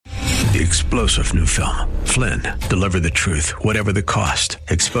the explosive new film, Flynn, Deliver the Truth, Whatever the Cost,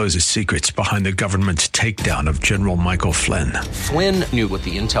 exposes secrets behind the government's takedown of General Michael Flynn. Flynn knew what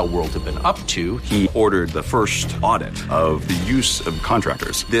the intel world had been up to. He ordered the first audit of the use of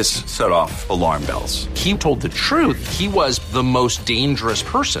contractors. This set off alarm bells. He told the truth. He was the most dangerous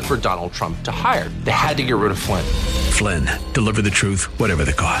person for Donald Trump to hire. They had to get rid of Flynn. Flynn, Deliver the Truth, Whatever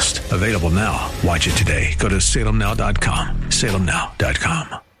the Cost. Available now. Watch it today. Go to salemnow.com.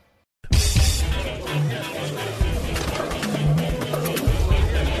 salemnow.com.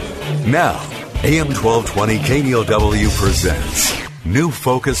 Now, AM 1220 KNELW presents New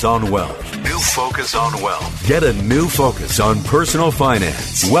Focus on Wealth. New Focus on Wealth. Get a new focus on personal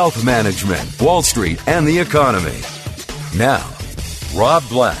finance, wealth management, Wall Street, and the economy. Now, Rob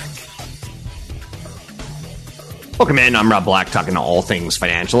Black. Welcome in. I'm Rob Black, talking to all things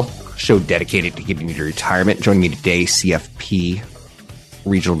financial. Show dedicated to getting you to retirement. Joining me today, CFP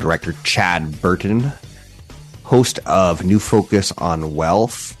Regional Director Chad Burton, host of New Focus on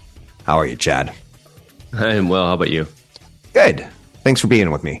Wealth. How are you, Chad? I am well. How about you? Good. Thanks for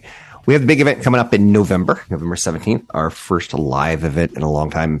being with me. We have a big event coming up in November 17th, our first live event in a long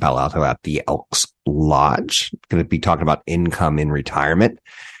time in Palo Alto at the Elks Lodge. Going to be talking about income in retirement.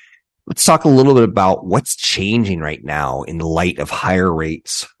 Let's talk a little bit about what's changing right now in light of higher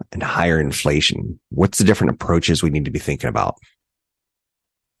rates and higher inflation. What's the different approaches we need to be thinking about?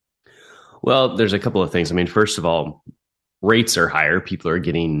 Well, there's a couple of things. I mean, first of all, rates are higher. People are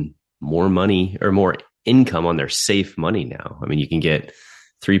getting more money or more income on their safe money now. I mean, you can get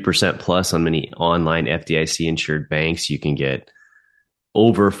 3% plus on many online FDIC insured banks. You can get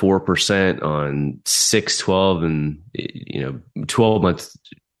over 4% on 6, 12, and 12-month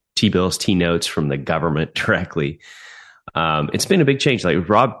T-bills, T-notes from the government directly. It's been a big change. Like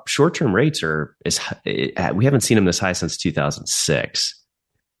Rob, short-term rates we haven't seen them this high since 2006.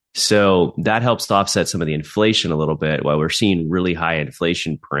 So that helps to offset some of the inflation a little bit. While we're seeing really high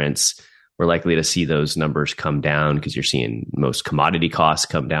inflation prints, we're likely to see those numbers come down because you're seeing most commodity costs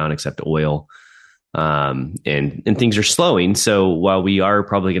come down except oil. And things are slowing. So while we are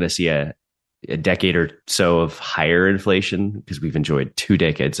probably going to see a decade or so of higher inflation, because we've enjoyed 2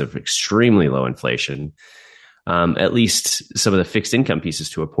 decades of extremely low inflation, at least some of the fixed income pieces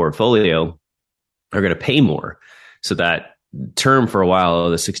to a portfolio are going to pay more. So that term for a while,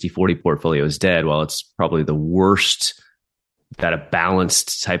 the 60-40 portfolio is dead. While it's probably the worst that a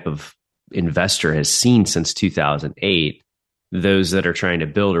balanced type of investor has seen since 2008, those that are trying to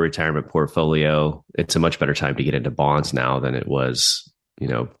build a retirement portfolio, it's a much better time to get into bonds now than it was,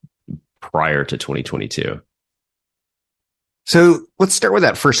 prior to 2022. So let's start with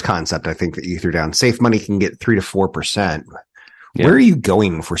that first concept I think that you threw down. Safe money can get 3 to 4%. Yeah. Where are you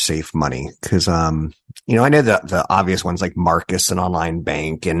going for safe money? Because, I know the obvious ones like Marcus, an online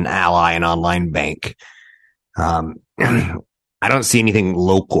bank, and Ally, an online bank. I don't see anything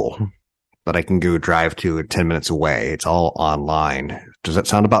local that I can go drive to 10 minutes away. It's all online. Does that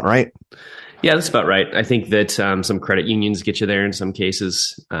sound about right? Yeah, that's about right. I think that some credit unions get you there in some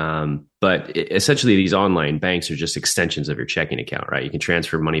cases. But essentially, these online banks are just extensions of your checking account, right? You can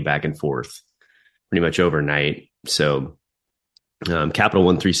transfer money back and forth pretty much overnight. So Capital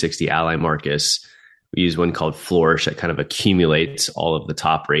One 360, Ally, Marcus, we use one called Flourish that kind of accumulates all of the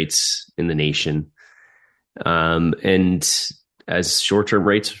top rates in the nation. And as short-term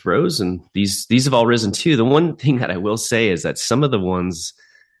rates rose, and these have all risen too, the one thing that I will say is that some of the ones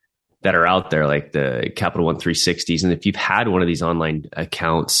that are out there, like the Capital One 360s, and if you've had one of these online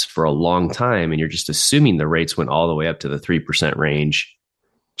accounts for a long time and you're just assuming the rates went all the way up to the 3% range,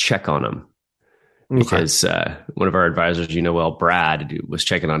 check on them. Okay. Because one of our advisors, Brad, was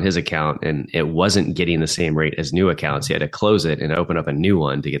checking on his account and it wasn't getting the same rate as new accounts. He had to close it and open up a new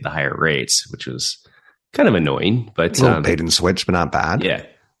one to get the higher rates, which was kind of annoying. But a little bait and switch, but not bad.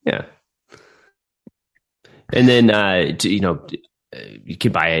 Yeah. And then, you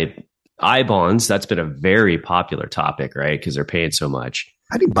could buy I-bonds. That's been a very popular topic, right? Because they're paying so much.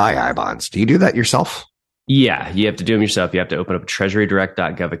 How do you buy I-bonds? Do you do that yourself? Yeah, you have to do them yourself. You have to open up a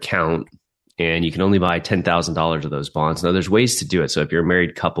treasurydirect.gov account, and you can only buy $10,000 of those bonds. Now, there's ways to do it. So if you're a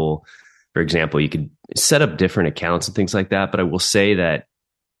married couple, for example, you could set up different accounts and things like that. But I will say that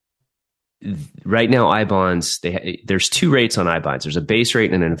right now, I-bonds, there's 2 rates on I-bonds. There's a base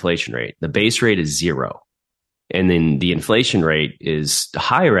rate and an inflation rate. The base rate is 0. And then the inflation rate is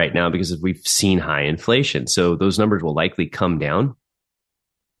high right now because we've seen high inflation. So those numbers will likely come down.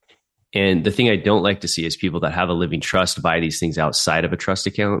 And the thing I don't like to see is people that have a living trust buy these things outside of a trust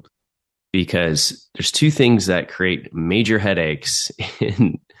account, because there's 2 things that create major headaches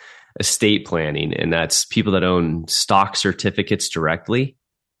in estate planning. And that's people that own stock certificates directly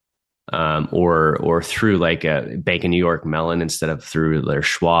or through like a Bank of New York Mellon instead of through their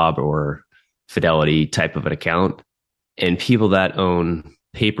Schwab or Fidelity type of an account, and people that own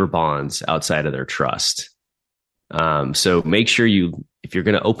paper bonds outside of their trust. So make sure if you're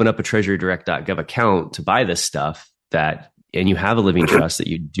going to open up a treasurydirect.gov account to buy this stuff, and you have a living trust, that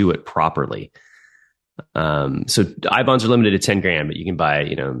you do it properly. So I bonds are limited to 10 grand, but you can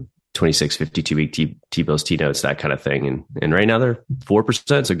buy, 26, 52 week T-bills, T-notes, that kind of thing. And right now they're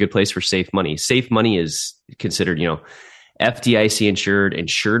 4%. It's a good place for safe money. Safe money is considered, FDIC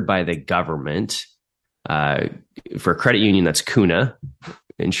insured by the government. For a credit union, that's CUNA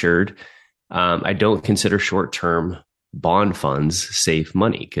insured. I don't consider short-term bond funds safe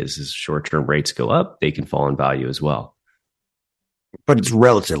money because as short-term rates go up, they can fall in value as well. But it's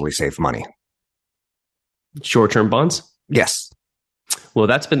relatively safe money. Short-term bonds? Yes. Well,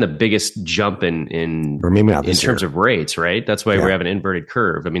 that's been the biggest jump in or maybe not in terms of rates, right? That's why we have an inverted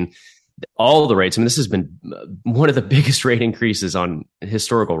curve. I mean, all the rates. I mean, this has been one of the biggest rate increases on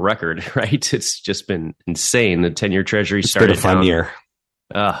historical record, right? It's just been insane. The 10-year Treasury started been a fun year.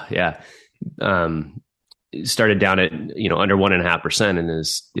 Yeah. Started down at under 1.5% and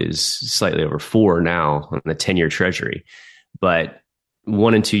is slightly over 4 now on the 10-year Treasury, but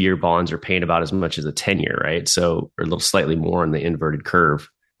 1 and 2 year bonds are paying about as much as a 10-year, right? So, or a little slightly more on the inverted curve.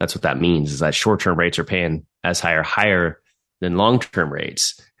 That's what that means, is that short-term rates are paying as higher than long-term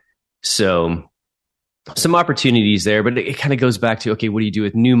rates. So some opportunities there, but it kind of goes back to, okay, what do you do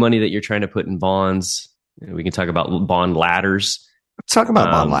with new money that you're trying to put in bonds? We can talk about bond ladders. Let's talk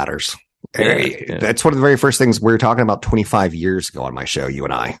about bond ladders. Yeah. That's one of the very first things we were talking about 25 years ago on my show, you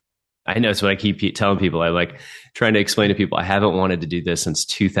and I. I know. So I keep telling people, I like trying to explain to people, I haven't wanted to do this since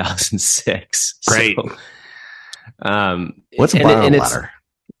 2006. Great. So, what's a bond ladder?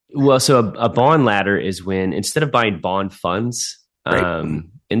 Well, so a bond ladder is when, instead of buying bond funds,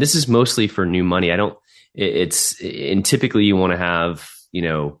 and this is mostly for new money. And typically you want to have,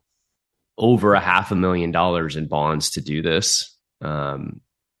 over $500,000 in bonds to do this.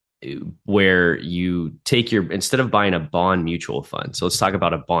 Where you take instead of buying a bond mutual fund. So let's talk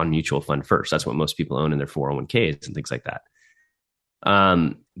about a bond mutual fund first. That's what most people own in their 401ks and things like that.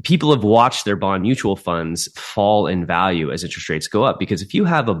 People have watched their bond mutual funds fall in value as interest rates go up, because if you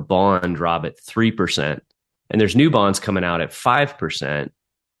have a bond, Rob, at 3% and there's new bonds coming out at 5%,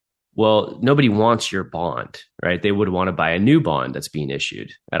 well, nobody wants your bond, right? They would want to buy a new bond that's being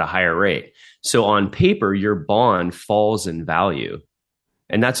issued at a higher rate. So on paper, your bond falls in value.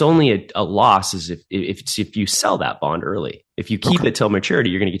 And that's only a loss is if you sell that bond early. If you keep it till maturity,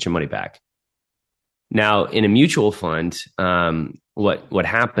 you're going to get your money back. Now, in a mutual fund, what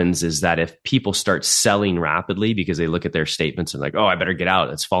happens is that if people start selling rapidly because they look at their statements and like, oh, I better get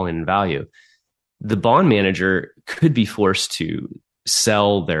out, it's falling in value, the bond manager could be forced to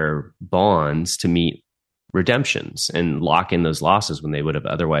sell their bonds to meet redemptions and lock in those losses when they would have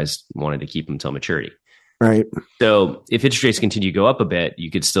otherwise wanted to keep them till maturity. Right. So if interest rates continue to go up a bit,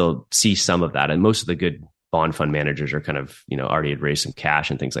 you could still see some of that. And most of the good bond fund managers are kind of, already had raised some cash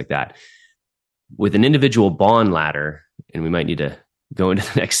and things like that. With an individual bond ladder, and we might need to go into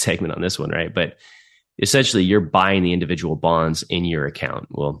the next segment on this one, right? But essentially you're buying the individual bonds in your account.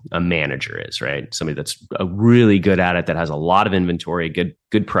 Well, a manager is, right? Somebody that's really good at it, that has a lot of inventory,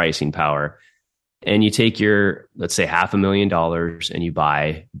 good pricing power. And you take your, let's say, $500,000 and you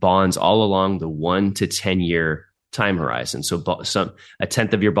buy bonds all along the 1 to 10 year time horizon. So a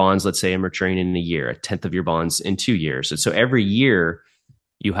tenth of your bonds, let's say, are maturing in a year, a tenth of your bonds in 2 years. And so every year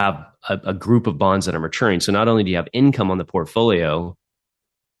you have a group of bonds that are maturing. So not only do you have income on the portfolio,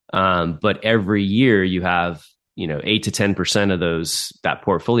 but every year you have, 8 to 10% of that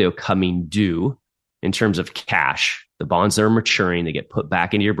portfolio coming due in terms of cash. The bonds that are maturing, they get put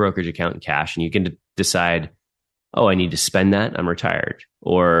back into your brokerage account in cash, and you can decide, oh, I need to spend that, I'm retired.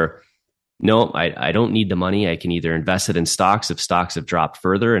 Or, no, I don't need the money. I can either invest it in stocks if stocks have dropped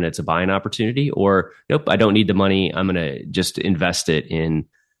further and it's a buying opportunity, or, nope, I don't need the money. I'm going to just invest it in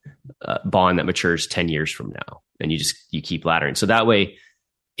a bond that matures 10 years from now. And you keep laddering. So that way,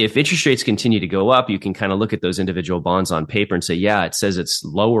 if interest rates continue to go up, you can kind of look at those individual bonds on paper and say, yeah, it says it's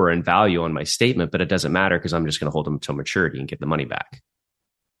lower in value on my statement, but it doesn't matter because I'm just going to hold them until maturity and get the money back.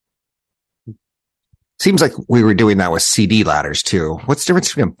 Seems like we were doing that with CD ladders too. What's the difference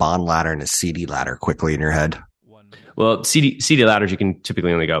between a bond ladder and a CD ladder, quickly in your head? Well, CD ladders, you can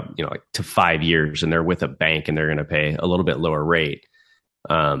typically only go, like to 5 years, and they're with a bank and they're going to pay a little bit lower rate.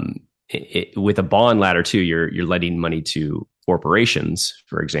 With a bond ladder too, you're lending money to corporations,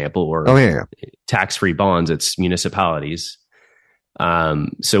 for example, or tax-free bonds. It's municipalities.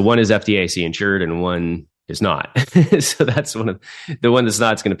 So one is FDIC insured and one is not. So that's the one that's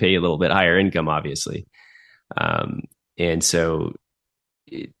not, it's going to pay you a little bit higher income, obviously. And so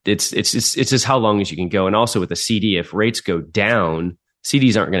it's just how long as you can go. And also with a CD, if rates go down,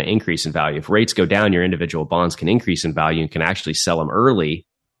 CDs aren't going to increase in value. If rates go down, your individual bonds can increase in value and can actually sell them early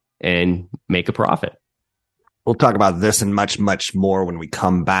and make a profit. We'll talk about this and much, much more when we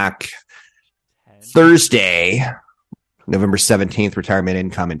come back. Thursday, November 17th, Retirement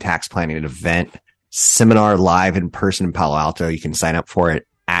Income and Tax Planning event seminar live in person in Palo Alto. You can sign up for it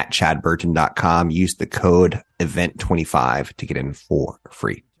at chadburton.com. Use the code EVENT25 to get in for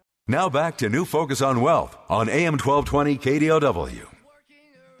free. Now back to New Focus on Wealth on AM 1220 KDOW.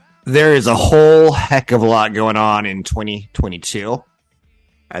 There is a whole heck of a lot going on in 2022.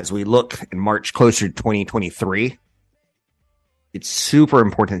 As we look and march closer to 2023, it's super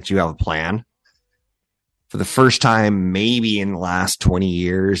important that you have a plan. For the first time, maybe in the last 20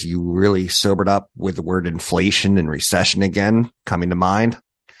 years, you really sobered up with the word inflation and recession again coming to mind.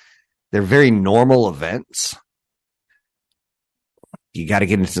 They're very normal events. You got to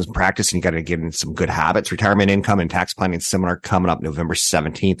get into some practice and you got to get into some good habits. Retirement Income and Tax Planning Seminar coming up November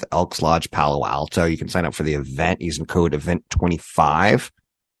 17th, Elks Lodge, Palo Alto. You can sign up for the event using code EVENT25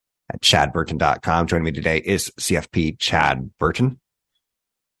 at chadburton.com. Joining me today is CFP Chad Burton,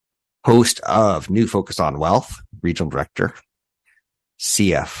 host of New Focus on Wealth, regional director,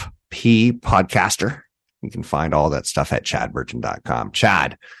 CFP podcaster. You can find all that stuff at chadburton.com.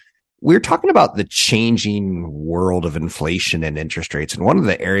 Chad, we're talking about the changing world of inflation and interest rates. And one of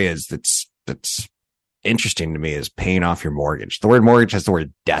the areas that's interesting to me is paying off your mortgage. The word mortgage has the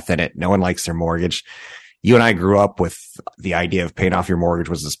word death in it. No one likes their mortgage. You and I grew up with the idea of paying off your mortgage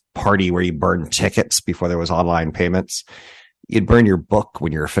was this party where you burned tickets before there was online payments. You'd burn your book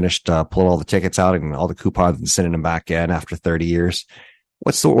when you were finished pulling all the tickets out and all the coupons and sending them back in after 30 years.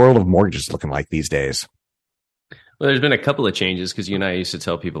 What's the world of mortgages looking like these days? Well, there's been a couple of changes because you and I used to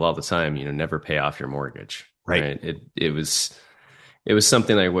tell people all the time, never pay off your mortgage. Right. It was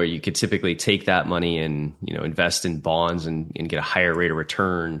something like where you could typically take that money and, invest in bonds and get a higher rate of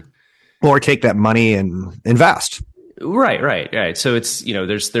return. Or take that money and invest. Right. So it's,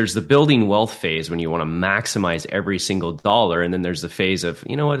 there's the building wealth phase when you want to maximize every single dollar. And then there's the phase of,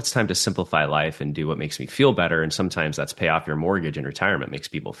 it's time to simplify life and do what makes me feel better. And sometimes that's pay off your mortgage in retirement makes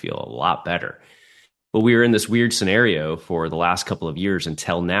people feel a lot better. But we were in this weird scenario for the last couple of years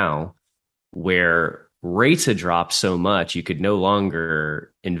until now where rates had dropped so much you could no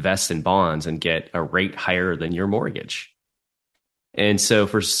longer invest in bonds and get a rate higher than your mortgage. And so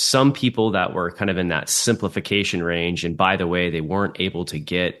for some people that were kind of in that simplification range, and by the way, they weren't able to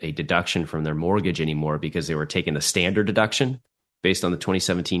get a deduction from their mortgage anymore because they were taking the standard deduction based on the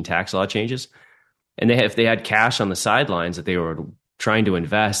 2017 tax law changes. And if they had cash on the sidelines that they were trying to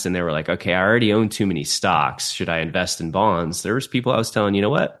invest and they were like, okay, I already own too many stocks. Should I invest in bonds? There was people I was telling, you know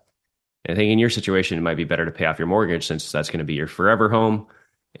what? I think in your situation, it might be better to pay off your mortgage since that's going to be your forever home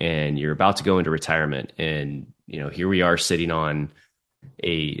and you're about to go into retirement. And, here we are sitting on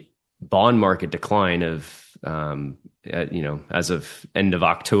a bond market decline of, as of end of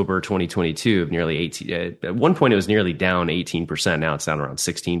October 2022 of nearly 18. At one point, it was nearly down 18%. Now it's down around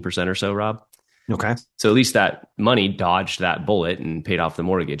 16% or so, Rob. Okay. So at least that money dodged that bullet and paid off the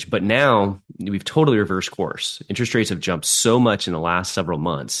mortgage. But now we've totally reversed course. Interest rates have jumped so much in the last several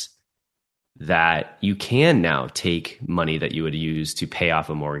months that you can now take money that you would use to pay off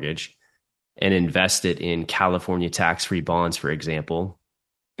a mortgage and invest it in California tax-free bonds, for example,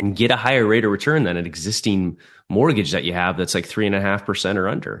 and get a higher rate of return than an existing mortgage that you have that's like 3.5% or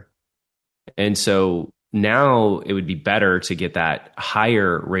under. And so now it would be better to get that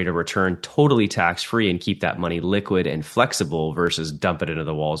higher rate of return totally tax-free and keep that money liquid and flexible versus dump it into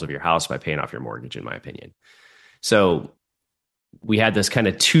the walls of your house by paying off your mortgage, in my opinion. So we had this kind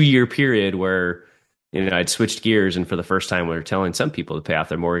of 2-year period where, I'd switched gears, and for the first time we were telling some people to pay off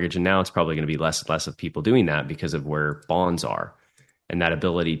their mortgage, and now it's probably going to be less and less of people doing that because of where bonds are and that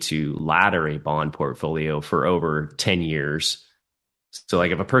ability to ladder a bond portfolio for over 10 years. So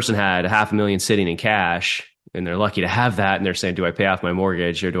like if a person had $500,000 sitting in cash and they're lucky to have that and they're saying, do I pay off my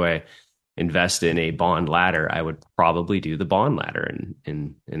mortgage or do I invest in a bond ladder? I would probably do the bond ladder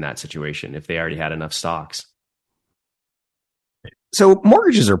in that situation if they already had enough stocks. So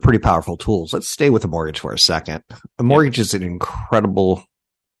mortgages are pretty powerful tools. Let's stay with the mortgage for a second. A mortgage is an incredible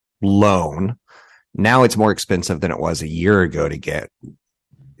loan. Now it's more expensive than it was a year ago to get.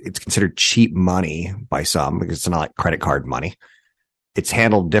 It's considered cheap money by some because it's not like credit card money. It's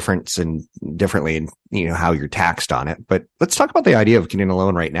handled differently in how you're taxed on it. But let's talk about the idea of getting a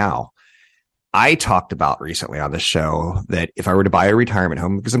loan right now. I talked about recently on the show that if I were to buy a retirement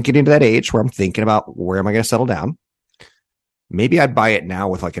home, because I'm getting to that age where I'm thinking about where am I going to settle down, maybe I'd buy it now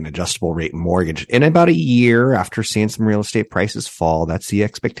with like an adjustable rate mortgage. In about a year after seeing some real estate prices fall, that's the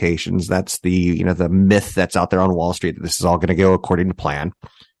expectations. That's the myth that's out there on Wall Street that this is all going to go according to plan.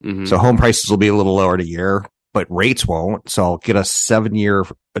 Mm-hmm. So home prices will be a little lower in a year, but rates won't. So I'll get a 7-year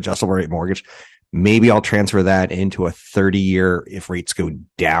adjustable rate mortgage. Maybe I'll transfer that into a 30-year if rates go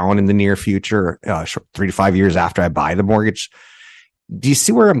down in the near future, 3 to 5 years after I buy the mortgage. Do you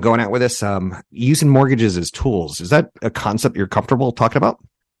see where I'm going at with this? Using mortgages as tools. Is that a concept you're comfortable talking about?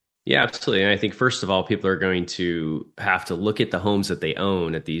 Yeah, absolutely. And I think first of all, people are going to have to look at the homes that they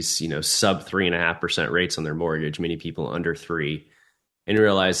own at these, sub 3.5% rates on their mortgage, many people under 3%, and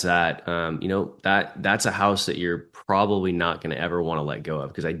realize that, that's a house that you're probably not going to ever want to let go of,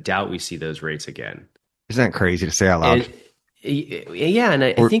 because I doubt we see those rates again. Isn't that crazy to say out loud? And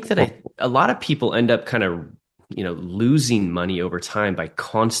I think that a lot of people end up kind of, losing money over time by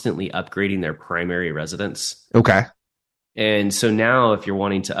constantly upgrading their primary residence. Okay. And so now if you're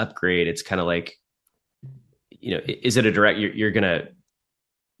wanting to upgrade, it's kind of like, is it a direct, you're going to,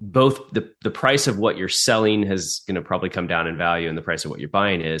 both the price of what you're selling is going to probably come down in value and the price of what you're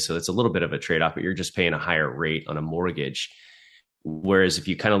buying is. So it's a little bit of a trade-off, but you're just paying a higher rate on a mortgage. Whereas if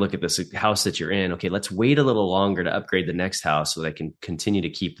you kind of look at this house that you're in, okay, let's wait a little longer to upgrade the next house so that I can continue to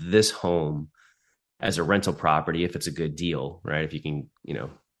keep this home as a rental property if it's a good deal, right? If you can,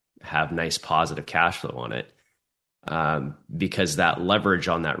 have nice positive cash flow on it. Because that leverage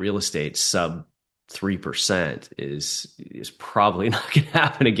on that real estate sub 3% is probably not going to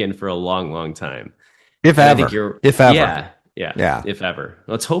happen again for a long, long time. If ever. Yeah. If ever.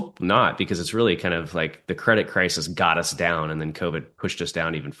 Let's hope not, because it's really kind of like the credit crisis got us down and then COVID pushed us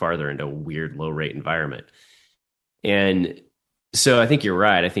down even farther into a weird low rate environment. And so I think you're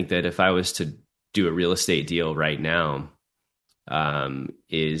right. I think that if I was to do a real estate deal right now,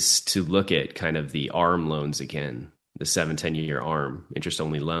 is to look at kind of the ARM loans again, the 7-10 year ARM interest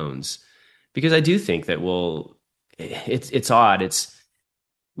only loans, because I do think that it's odd.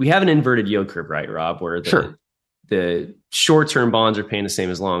 We have an inverted yield curve, right, Rob, where the short-term bonds are paying the same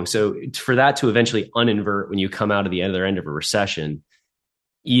as long. So for that to eventually uninvert when you come out of the other end of a recession,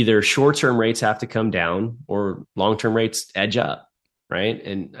 either short-term rates have to come down or long-term rates edge up. Right.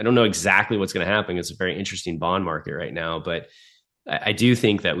 And I don't know exactly what's going to happen. It's a very interesting bond market right now, but I do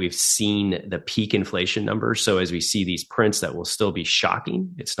think that we've seen the peak inflation numbers. So as we see these prints that will still be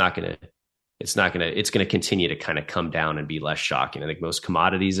shocking, it's going to continue to kind of come down and be less shocking. I think most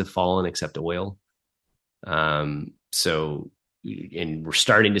commodities have fallen except oil. And we're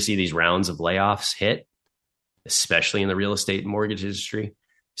starting to see these rounds of layoffs hit, especially in the real estate and mortgage industry.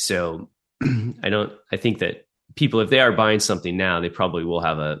 So I think that people, if they are buying something now, they probably will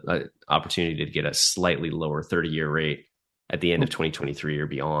have a opportunity to get a slightly lower 30-year rate at the end of 2023 or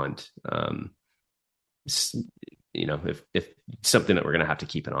beyond. If something that we're going to have to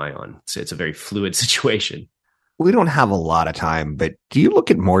keep an eye on. So it's a very fluid situation. We don't have a lot of time, but do you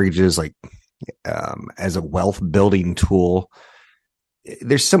look at mortgages like as a wealth building tool?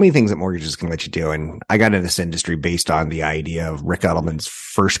 There's so many things that mortgages can let you do. And I got into this industry based on the idea of Rick Edelman's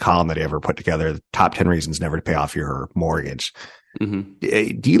first column that he ever put together, the top 10 reasons never to pay off your mortgage.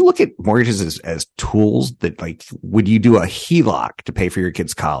 Mm-hmm. Do you look at mortgages as tools that, like, would you do a HELOC to pay for your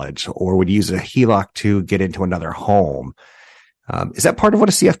kid's college, or would you use a HELOC to get into another home? Is that part of what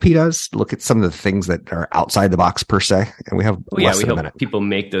a CFP does? Look at some of the things that are outside the box per se. And we have we help people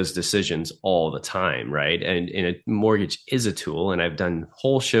make those decisions all the time, right? And a mortgage is a tool. And I've done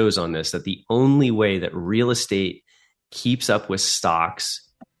whole shows on this, that the only way that real estate keeps up with stocks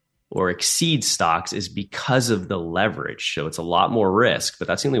or exceeds stocks is because of the leverage. So it's a lot more risk, but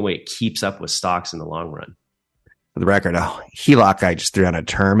that's the only way it keeps up with stocks in the long run. For the record, a HELOC, I just threw on a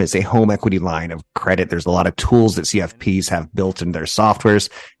term, is a home equity line of credit. There's a lot of tools that CFPs have built in their softwares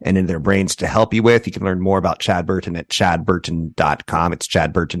and in their brains to help you with. You can learn more about Chad Burton at chadburton.com. It's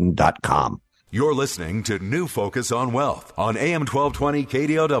chadburton.com. You're listening to New Focus on Wealth on AM 1220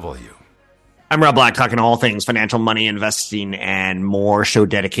 KDOW. I'm Rob Black, talking all things financial, money, investing, and more. Show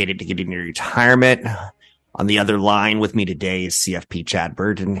dedicated to getting your retirement. On the other line with me today is CFP Chad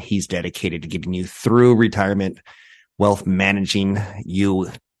Burton. He's dedicated to getting you through retirement, wealth managing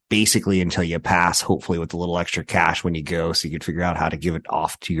you basically until you pass, hopefully with a little extra cash when you go, so you can figure out how to give it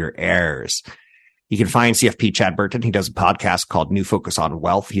off to your heirs. You can find CFP Chad Burton. He does a podcast called New Focus on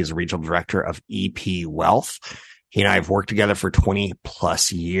Wealth. He is a regional director of EP Wealth. He and I have worked together for 20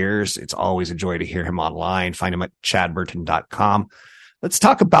 plus years. It's always a joy to hear him online. Find him at chadburton.com. Let's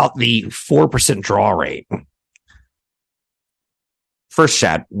talk about the 4% draw rate. First,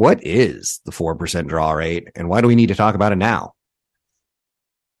 Chad, what is the 4% draw rate and why do we need to talk about it now?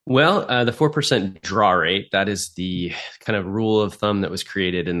 Well, the 4% draw rate, that is the kind of rule of thumb that was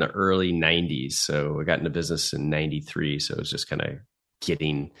created in the early 90s. So I got into business in 93. So it was just kind of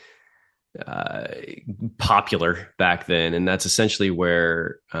getting popular back then. And that's essentially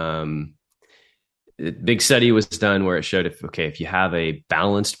where a big study was done where it showed if you have a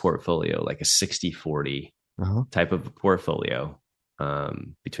balanced portfolio, like a 60-40 type of portfolio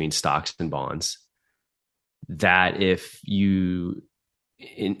between stocks and bonds, that if you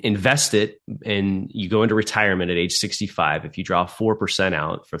invest it and you go into retirement at age 65, if you draw 4%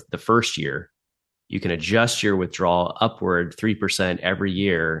 out for the first year, you can adjust your withdrawal upward 3% every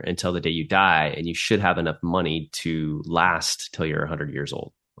year until the day you die. And you should have enough money to last till you're 100 years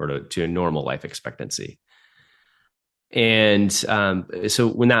old or to a normal life expectancy. And so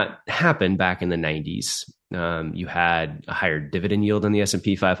when that happened back in the 90s, you had a higher dividend yield on the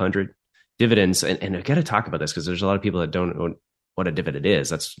S&P 500. Dividends, and I got to talk about this because there's a lot of people that don't know what a dividend is.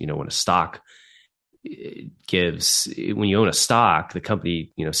 That's, when a stock gives, when you own a stock, the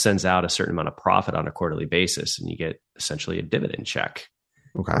company, sends out a certain amount of profit on a quarterly basis and you get essentially a dividend check.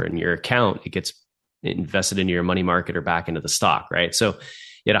 Okay. Or in your account, it gets invested into your money market or back into the stock, right? So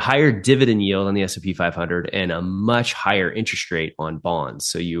you had a higher dividend yield on the S&P 500 and a much higher interest rate on bonds.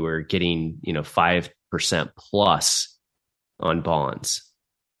 So you were getting, 5% plus on bonds.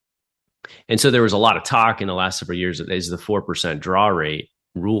 And so there was a lot of talk in the last several years that is the 4% draw rate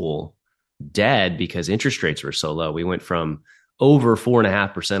rule dead because interest rates were so low. We went from over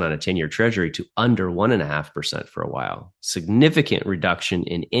 4.5% on a 10-year treasury to under 1.5% for a while. Significant reduction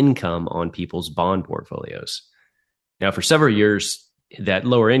in income on people's bond portfolios. Now, for several years, that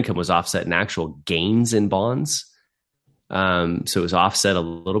lower income was offset in actual gains in bonds. So it was offset a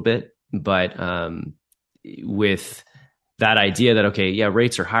little bit, but with that idea that,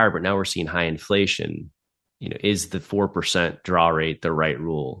 rates are higher, but now we're seeing high inflation, is the 4% draw rate the right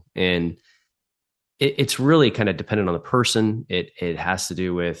rule? And it's really kind of dependent on the person. It has to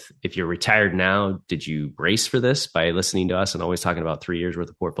do with, if you're retired now, did you brace for this by listening to us and always talking about 3 years worth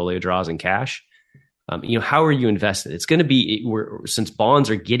of portfolio draws in cash? How are you invested? It's going to be, since bonds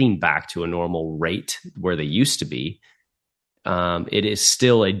are getting back to a normal rate where they used to be, it is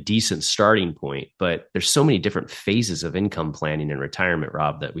still a decent starting point, but there's so many different phases of income planning and retirement,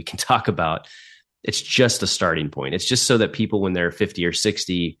 Rob, that we can talk about. It's just a starting point. It's just so that people, when they're 50 or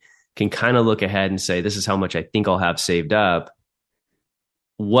 60, can kind of look ahead and say, this is how much I think I'll have saved up.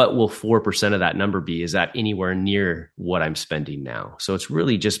 What will 4% of that number be? Is that anywhere near what I'm spending now? So it's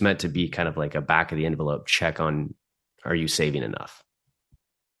really just meant to be kind of like a back of the envelope check on, are you saving enough?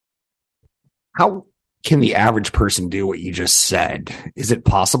 How can the average person do what you just said? Is it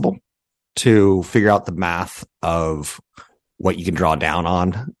possible to figure out the math of what you can draw down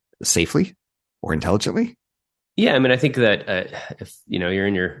on safely or intelligently? Yeah. I mean, I think that if you're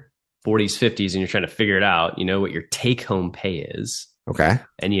in your 40s, 50s, and you're trying to figure it out, what your take home pay is. Okay.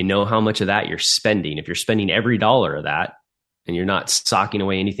 And how much of that you're spending. If you're spending every dollar of that and you're not socking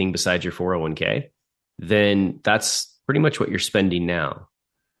away anything besides your 401k, then that's pretty much what you're spending now.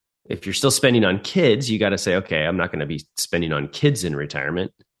 If you're still spending on kids, you got to say, okay, I'm not going to be spending on kids in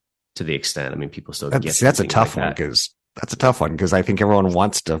retirement to the extent. I mean, people still get that's a tough one because that's a tough one because I think everyone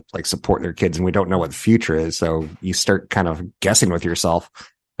wants to support their kids and we don't know what the future is. So you start kind of guessing with yourself.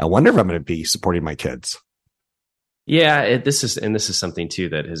 I wonder if I'm going to be supporting my kids. Yeah, this is something too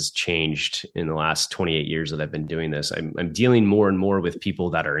that has changed in the last 28 years that I've been doing this. I'm dealing more and more with people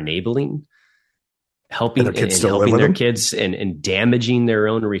that are enabling, helping their kids and damaging their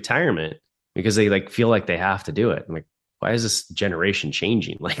own retirement because they feel like they have to do it. I'm like, why is this generation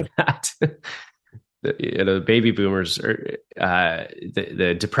changing like that? The baby boomers or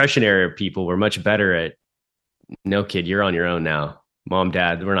the depression era people were much better at, no kid, you're on your own now. Mom,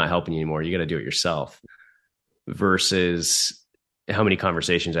 dad, we're not helping you anymore. You got to do it yourself. Versus how many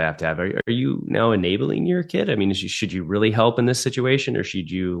conversations I have to have. Are you now enabling your kid? I mean, should you really help in this situation or should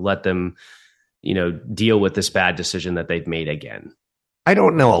you let them, deal with this bad decision that they've made again? I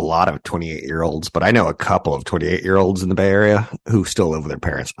don't know a lot of 28-year-olds, but I know a couple of 28-year-olds in the Bay Area who still live with their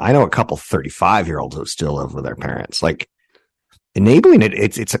parents. I know a couple 35-year-olds who still live with their parents. Like enabling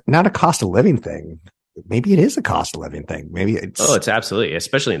it's not a cost of living thing. Maybe it is a cost of living thing. Maybe it's absolutely,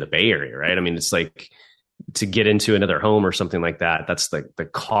 especially in the Bay Area, right? I mean, it's like to get into another home or something like that. That's the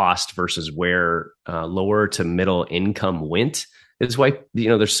cost versus where lower to middle income went. Is why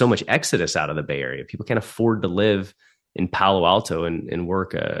there's so much exodus out of the Bay Area. People can't afford to live in Palo Alto and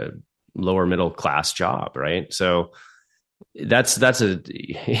work a lower middle class job, right? So that's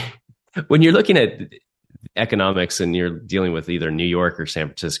when you're looking at economics and you're dealing with either New York or San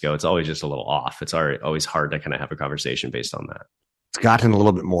Francisco, it's always just a little off. It's always hard to kind of have a conversation based on that. It's gotten a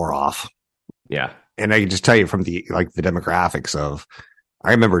little bit more off. Yeah. And I can just tell you from the demographics of,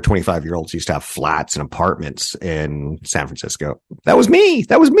 I remember 25-year-olds used to have flats and apartments in San Francisco. That was me.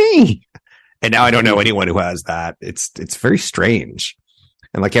 And now I don't know anyone who has that. It's very strange.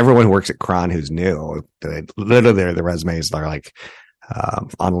 And like everyone who works at Cron who's new, literally the resumes are like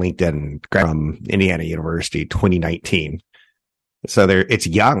on LinkedIn from Indiana University 2019. So it's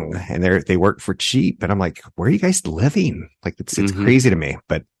young and they work for cheap. And I'm like, where are you guys living? Like it's crazy to me.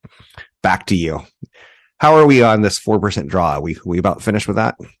 But back to you. How are we on this 4% draw? We about finished with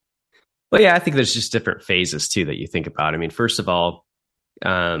that? Well, yeah, I think there's just different phases too that you think about. I mean, first of all,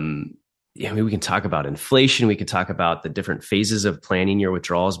 we can talk about inflation. We can talk about the different phases of planning your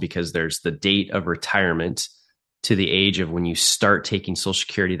withdrawals, because there's the date of retirement to the age of when you start taking Social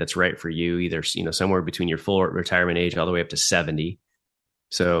Security that's right for you, either, somewhere between your full retirement age all the way up to 70.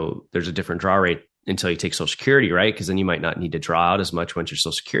 So there's a different draw rate until you take Social Security, right? Because then you might not need to draw out as much once your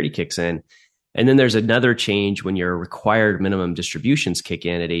Social Security kicks in. And then there's another change when your required minimum distributions kick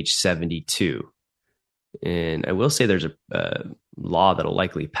in at age 72. And I will say there's a law that'll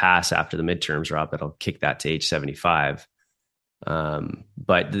likely pass after the midterms, Rob, that'll kick that to age 75.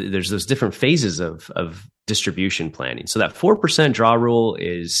 But there's those different phases of distribution planning. So that 4% draw rule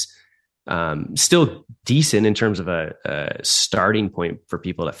is still decent in terms of a starting point for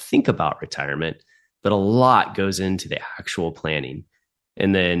people to think about retirement, but a lot goes into the actual planning.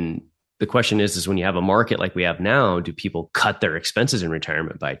 And then the question is when you have a market like we have now, do people cut their expenses in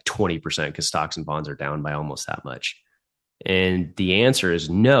retirement by 20% because stocks and bonds are down by almost that much? And the answer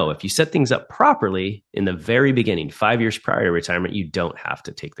is no. If you set things up properly in the very beginning, 5 years prior to retirement, you don't have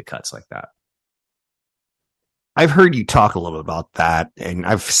to take the cuts like that. I've heard you talk a little bit about that, and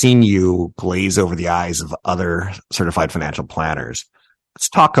I've seen you glaze over the eyes of other certified financial planners. Let's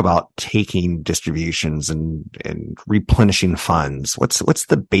talk about taking distributions and replenishing funds. What's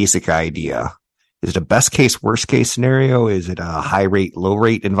the basic idea? Is it a best case, worst case scenario? Is it a high rate, low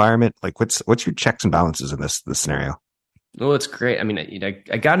rate environment? Like what's your checks and balances in this scenario? Well, it's great. I mean,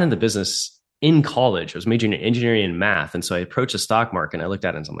 I got into the business in college. I was majoring in engineering and math. And so I approached the stock market and I looked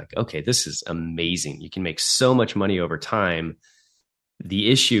at it and I'm like, okay, this is amazing. You can make so much money over time.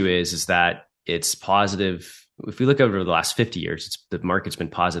 The issue is that it's positive. If we look over the last 50 years, the market's been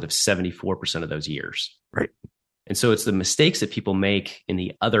positive 74% of those years. Right. And so it's the mistakes that people make in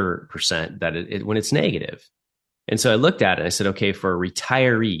the other percent that when it's negative. And so I looked at it and I said, okay, for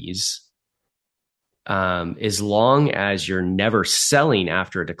retirees, as long as you're never selling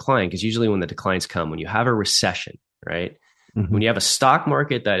after a decline, because usually when the declines come, when you have a recession, right? Mm-hmm. When you have a stock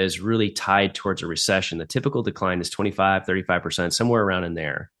market that is really tied towards a recession, the typical decline is 25, 35%, somewhere around in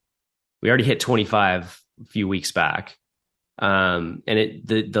there. We already hit 25 a few weeks back. And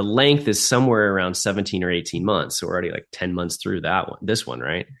the length is somewhere around 17 or 18 months. So we're already like 10 months through this one,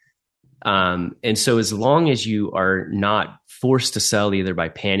 right? And so as long as you are not forced to sell either by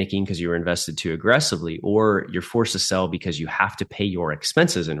panicking because you were invested too aggressively, or you're forced to sell because you have to pay your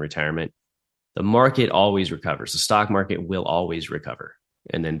expenses in retirement, the market always recovers. The stock market will always recover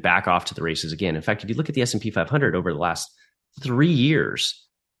and then back off to the races again. In fact, if you look at the S&P 500 over the last 3 years,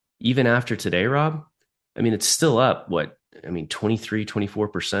 even after today, Rob, I mean, it's still up, 23,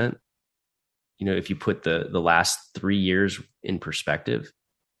 24%, if you put the last 3 years in perspective.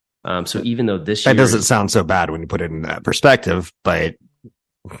 So even though this year, that doesn't sound so bad when you put it in that perspective, but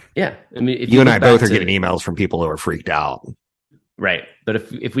yeah, I mean, if you and I both are getting emails from people who are freaked out. Right. But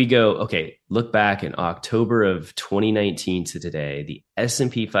if we go, okay, look back in October of 2019 to today, the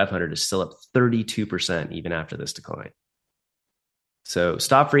S&P 500 is still up 32% even after this decline. So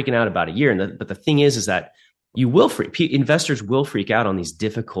stop freaking out about a year. But the thing is that investors will freak out on these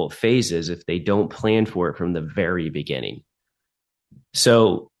difficult phases if they don't plan for it from the very beginning.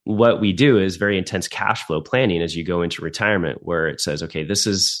 So what we do is very intense cash flow planning as you go into retirement, where it says, okay,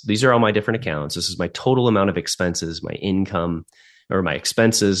 these are all my different accounts. This is my total amount of expenses, my income or my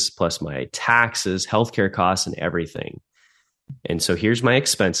expenses plus my taxes, healthcare costs, and everything. And so here's my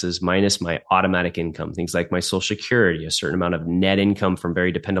expenses minus my automatic income, things like my Social Security, a certain amount of net income from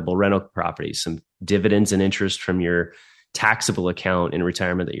very dependable rental properties, some dividends and interest from your taxable account in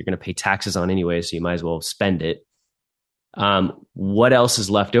retirement that you're going to pay taxes on anyway, so you might as well spend it. What else is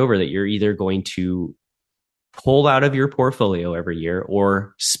left over that you're either going to pull out of your portfolio every year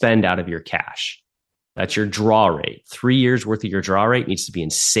or spend out of your cash? That's your draw rate. 3 years worth of your draw rate needs to be in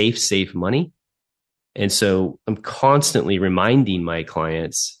safe money. And so I'm constantly reminding my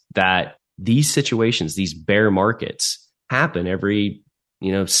clients that these situations, these bear markets happen every,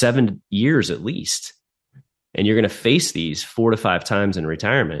 7 years at least. And you're going to face these 4 to 5 times in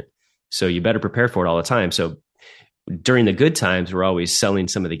retirement. So you better prepare for it all the time. So during the good times, we're always selling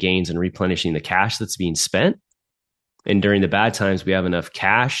some of the gains and replenishing the cash that's being spent. And during the bad times, we have enough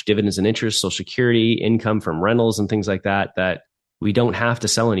cash, dividends and interest, Social Security, income from rentals and things like that, that we don't have to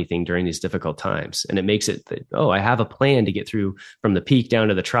sell anything during these difficult times. And it makes it that, I have a plan to get through from the peak down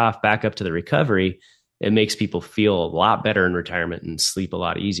to the trough, back up to the recovery. It makes people feel a lot better in retirement and sleep a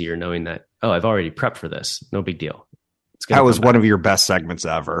lot easier, knowing that, I've already prepped for this. No big deal. That was one of your best segments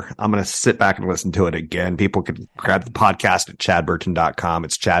ever. I'm going to sit back and listen to it again. People can grab the podcast at chadburton.com.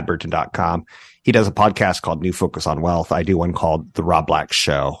 It's chadburton.com. He does a podcast called New Focus on Wealth. I do one called The Rob Black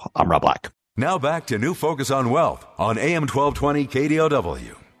Show. I'm Rob Black. Now back to New Focus on Wealth on AM 1220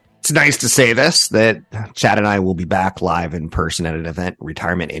 KDOW. It's nice to say this, that Chad and I will be back live in person at an event,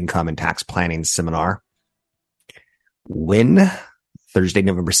 Retirement Income and Tax Planning Seminar. When? Thursday,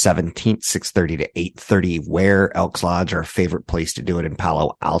 November 17th, 6:30 to 8:30. Where? Elks Lodge, our favorite place to do it in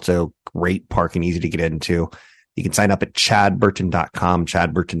Palo Alto. Great parking, easy to get into. You can sign up at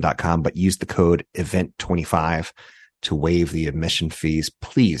chadburton.com, but use the code EVENT25 to waive the admission fees.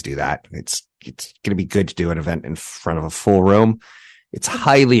 Please do that. It's going to be good to do an event in front of a full room. It's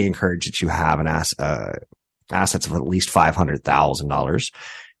highly encouraged that you have an assets of at least $500,000.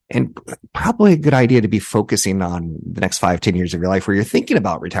 And probably a good idea to be focusing on the next 5-10 years of your life where you're thinking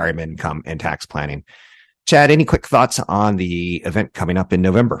about retirement income and tax planning. Chad, any quick thoughts on the event coming up in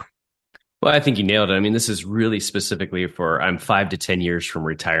November? Well, I think you nailed it. I mean, this is really specifically for I'm 5 to 10 years from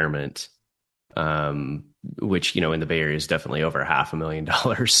retirement, which, in the Bay Area is definitely over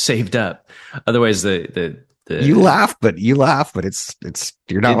 $500,000 saved up. Otherwise, you laugh, but it's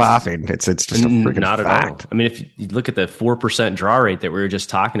you're not laughing. It's just a freaking not fact. At all. I mean, if you look at the 4% draw rate that we were just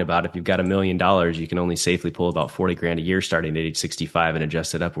talking about, if you've got $1 million, you can only safely pull about $40,000 a year starting at age 65 and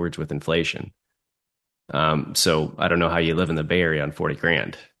adjust it upwards with inflation. So I don't know how you live in the Bay Area on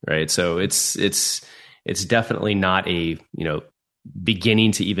 $40,000, right? So it's definitely not a,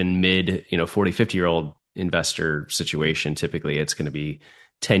 beginning to even mid, 40, 50-year-old investor situation. Typically it's going to be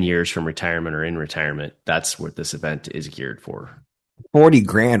 10 years from retirement or in retirement. That's what this event is geared for.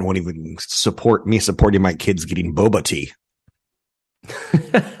 $40,000 won't even support me supporting my kids getting boba tea.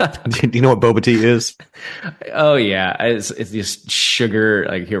 Do you know what boba tea is? Oh yeah. It's just sugar,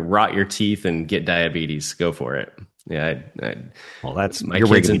 like here, rot your teeth and get diabetes. Go for it. Yeah. Well, that's my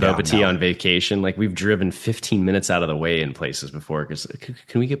kids in boba tea on vacation. Like we've driven 15 minutes out of the way in places before. Cause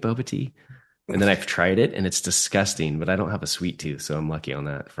can we get boba tea? And then I've tried it and it's disgusting, but I don't have a sweet tooth. So I'm lucky on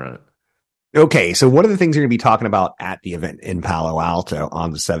that front. Okay. So one of the things you're going to be talking about at the event in Palo Alto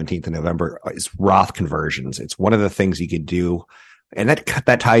on the 17th of November is Roth conversions. It's one of the things you could do. And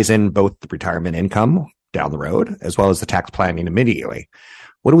that ties in both the retirement income down the road, as well as the tax planning immediately.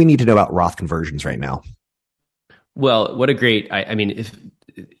 What do we need to know about Roth conversions right now? Well, what a great, I mean, if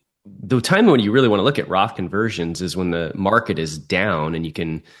the time when you really want to look at Roth conversions is when the market is down and you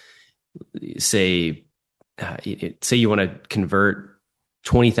can say you want to convert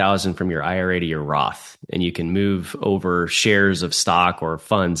 20,000 from your IRA to your Roth, and you can move over shares of stock or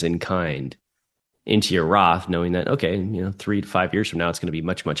funds in kind into your Roth, knowing that, okay, 3 to 5 years from now, it's going to be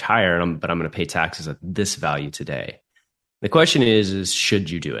much, much higher, but I'm going to pay taxes at this value today. The question is should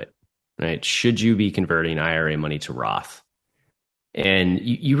you do it, right? Should you be converting IRA money to Roth? And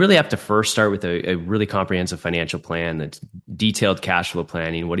you really have to first start with a really comprehensive financial plan that's detailed cash flow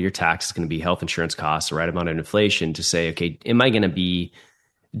planning. What are your taxes going to be, health insurance costs, the right amount of inflation to say, okay, am I going to be,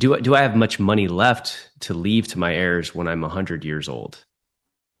 do I have much money left to leave to my heirs when I'm 100 years old?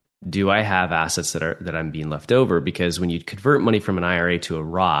 Do I have assets that I'm being left over? Because when you convert money from an IRA to a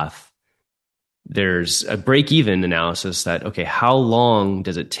Roth, there's a break-even analysis that, okay, how long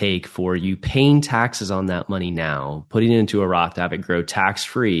does it take for you paying taxes on that money now, putting it into a Roth to have it grow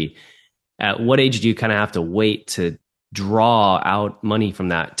tax-free? At what age do you kind of have to wait to draw out money from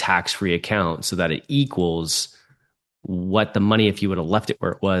that tax-free account so that it equals what the money, if you would have left it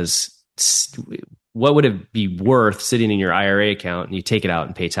where it was, what would it be worth sitting in your IRA account and you take it out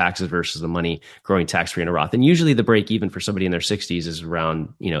and pay taxes versus the money growing tax-free in a Roth? And usually the break-even for somebody in their 60s is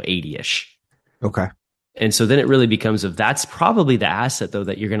around, 80-ish. Okay. And so then it really becomes that's probably the asset though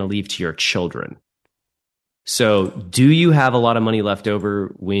that you're going to leave to your children. So do you have a lot of money left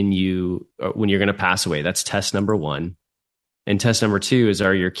over when you're going to pass away? That's test number 1. And test number 2 is,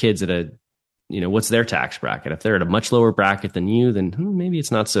 are your kids at what's their tax bracket? If they're at a much lower bracket than you, then maybe it's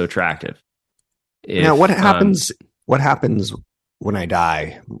not so attractive. Now, what happens when I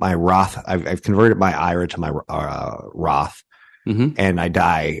die? My Roth, I've converted my IRA to my Roth. Mm-hmm. And I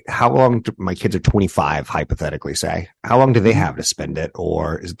die. How long do my kids are 25, hypothetically say? How long do they have to spend it,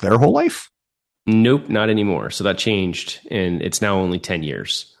 or is it their whole life? Nope, not anymore. So that changed, and it's now only 10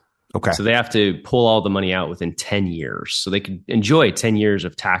 years. Okay. So they have to pull all the money out within 10 years. So they could enjoy 10 years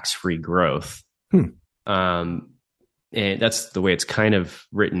of tax-free growth. And that's the way it's kind of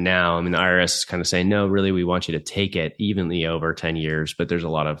written now. I mean, the IRS is kind of saying, no, really, we want you to take it evenly over 10 years, but there's a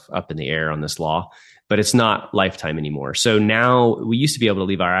lot of up in the air on this law, but it's not lifetime anymore. So now we used to be able to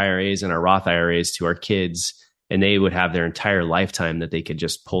leave our IRAs and our Roth IRAs to our kids, and they would have their entire lifetime that they could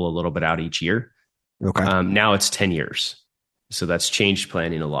just pull a little bit out each year. Okay. Now it's 10 years. So that's changed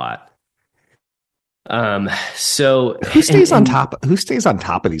planning a lot. So who stays on top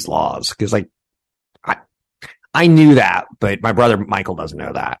of these laws? Because I knew that, but my brother Michael doesn't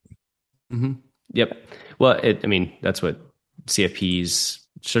know that. Mm-hmm. Yep. Well, that's what CFPs,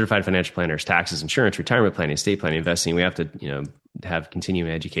 certified financial planners, taxes, insurance, retirement planning, estate planning, investing. We have to, have continuing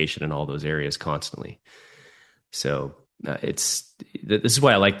education in all those areas constantly. So this is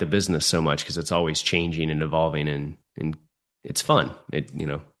why I like the business so much, because it's always changing and evolving, and it's fun. It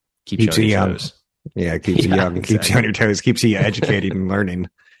keeps you on your toes. Yeah, it keeps you young, exactly. Keeps you on your toes, keeps you educated and learning.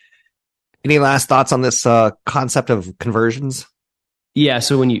 Any last thoughts on this concept of conversions? Yeah.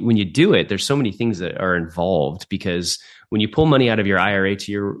 So when you do it, there's so many things that are involved, because when you pull money out of your IRA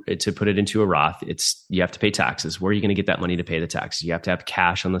to put it into a Roth, you have to pay taxes. Where are you going to get that money to pay the taxes? You have to have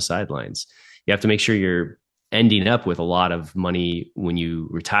cash on the sidelines. You have to make sure you're ending up with a lot of money when you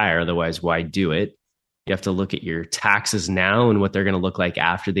retire. Otherwise, why do it? You have to look at your taxes now and what they're going to look like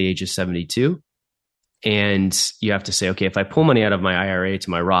after the age of 72. And you have to say, okay, if I pull money out of my IRA to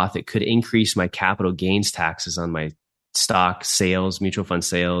my Roth, it could increase my capital gains taxes on my stock sales, mutual fund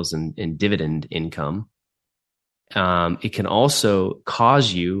sales, and dividend income. It can also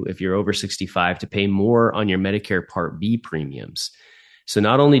cause you, if you're over 65, to pay more on your Medicare Part B premiums. So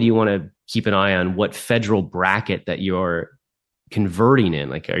not only do you want to keep an eye on what federal bracket that you're converting in,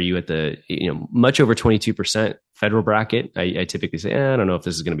 like, are you at the, much over 22% federal bracket? I typically say, I don't know if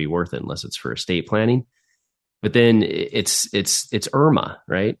this is going to be worth it unless it's for estate planning. But then it's IRMA,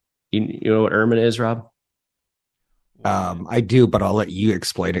 right? You know what IRMA is, Rob? I do, but I'll let you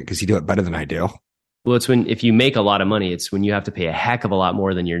explain it because you do it better than I do. Well, it's if you make a lot of money, it's when you have to pay a heck of a lot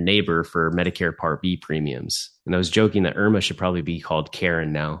more than your neighbor for Medicare Part B premiums. And I was joking that IRMA should probably be called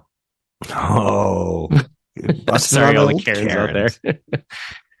Karen now. Oh, sorry, all the Karens out there.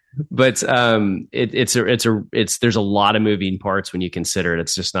 But there's a lot of moving parts when you consider it.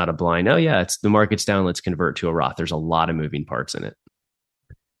 It's just not a blind, it's the market's down, let's convert to a Roth. There's a lot of moving parts in it.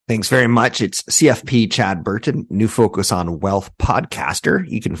 Thanks very much. It's CFP Chad Burton, New Focus on Wealth podcaster.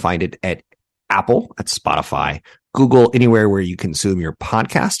 You can find it at Apple, at Spotify, Google, anywhere where you consume your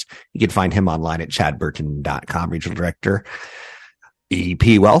podcast. You can find him online at chadburton.com, regional director,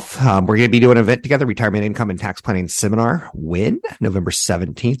 EP Wealth. We're going to be doing an event together, Retirement Income and Tax Planning Seminar. When? November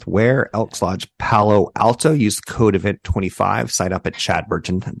 17th. Where? Elks Lodge, Palo Alto. Use the code EVENT25. Sign up at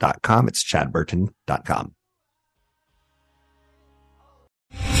chadburton.com. It's chadburton.com.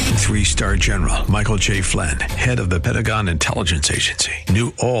 3-star General Michael J. Flynn, head of the Pentagon Intelligence Agency,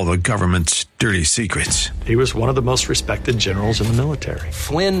 knew all the government's dirty secrets. He was one of the most respected generals in the military.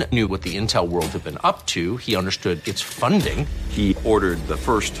 Flynn knew what the intel world had been up to. He understood its funding. He ordered the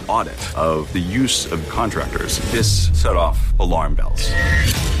first audit of the use of contractors. This set off alarm bells.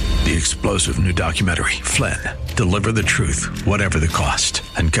 The explosive new documentary, Flynn, Deliver the Truth, Whatever the Cost,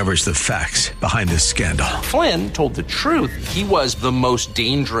 uncovers the facts behind this scandal. Flynn told the truth. He was the most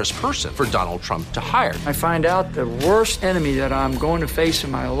dangerous person for Donald Trump to hire. I find out the worst enemy that I'm going to face in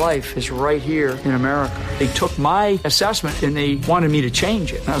my life is right here in America. They took my assessment and they wanted me to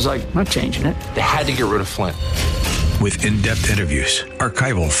change it. And I was like, I'm not changing it. They had to get rid of Flynn. With in-depth interviews,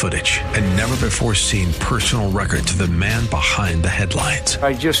 archival footage, and never-before-seen personal records of the man behind the headlines.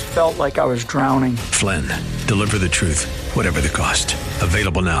 I just felt like I was drowning. Flynn, Deliver the Truth, Whatever the Cost.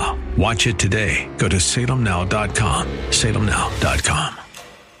 Available now. Watch it today. Go to salemnow.com. salemnow.com.